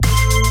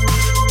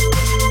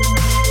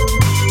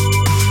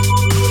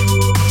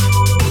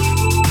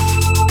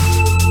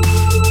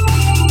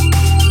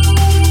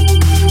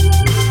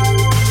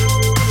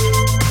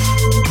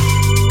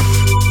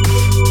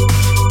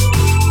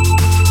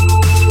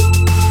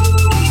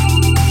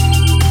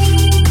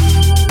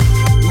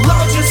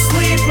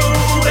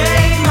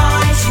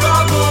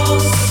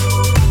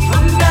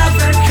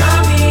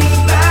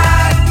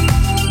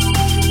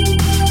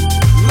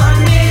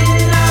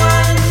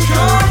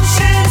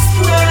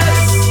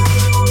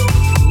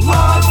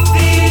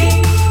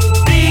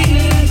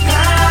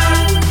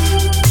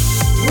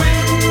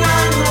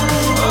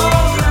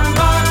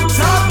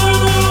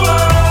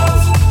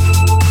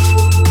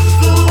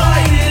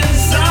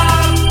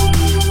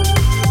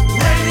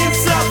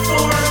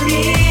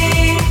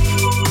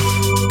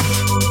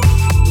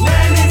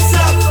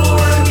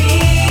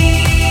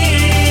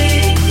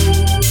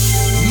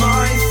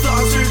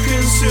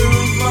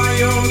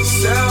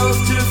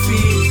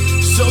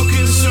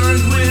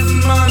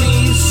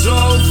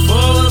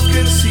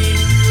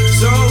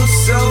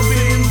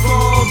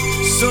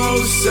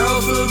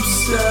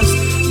obsessed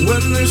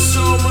when there's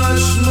so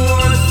much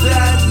more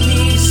that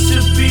needs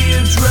to be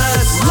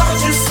addressed. I'll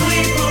just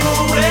sleep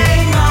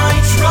away my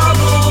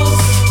troubles.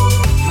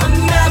 I'm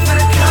never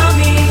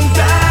coming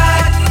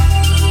back.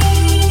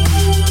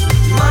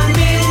 I'm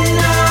in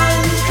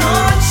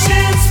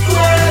unconscious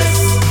bliss,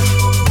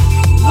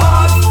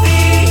 off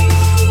the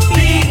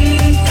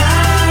beaten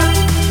path.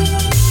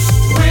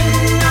 When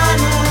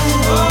I'm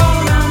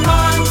alone, I'm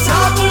on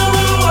top of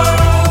the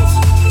world.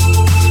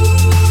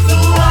 The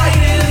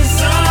light is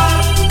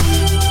up,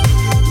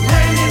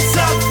 and it's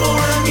up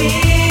for me.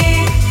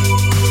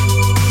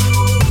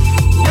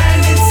 When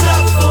it's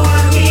up for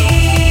me.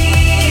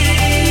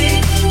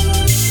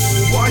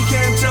 Why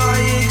can't I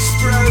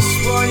express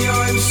why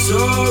I'm so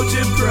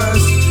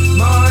depressed?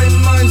 My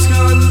mind's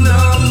gone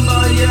numb,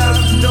 I have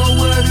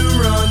nowhere to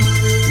run.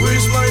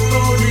 Where's my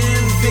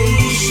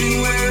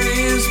motivation? Where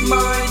is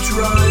my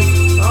drive?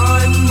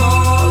 I'm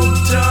all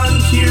done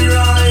here,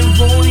 I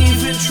won't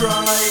even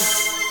try.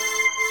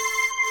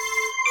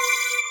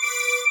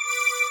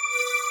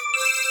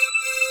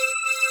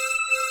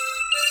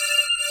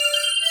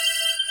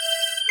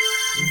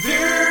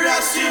 There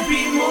has to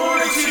be more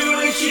to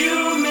a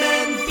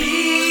human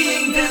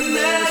being than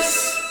this.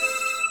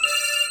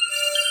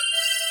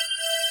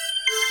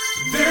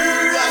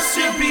 There has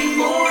to be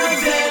more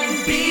than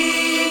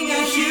being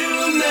a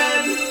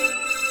human.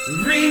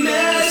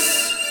 Remiss.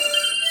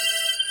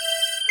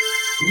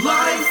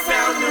 Life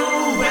found no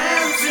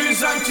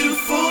answers, I'm too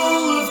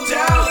full of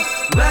doubt.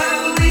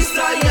 At least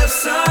I have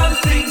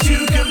something to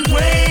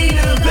complain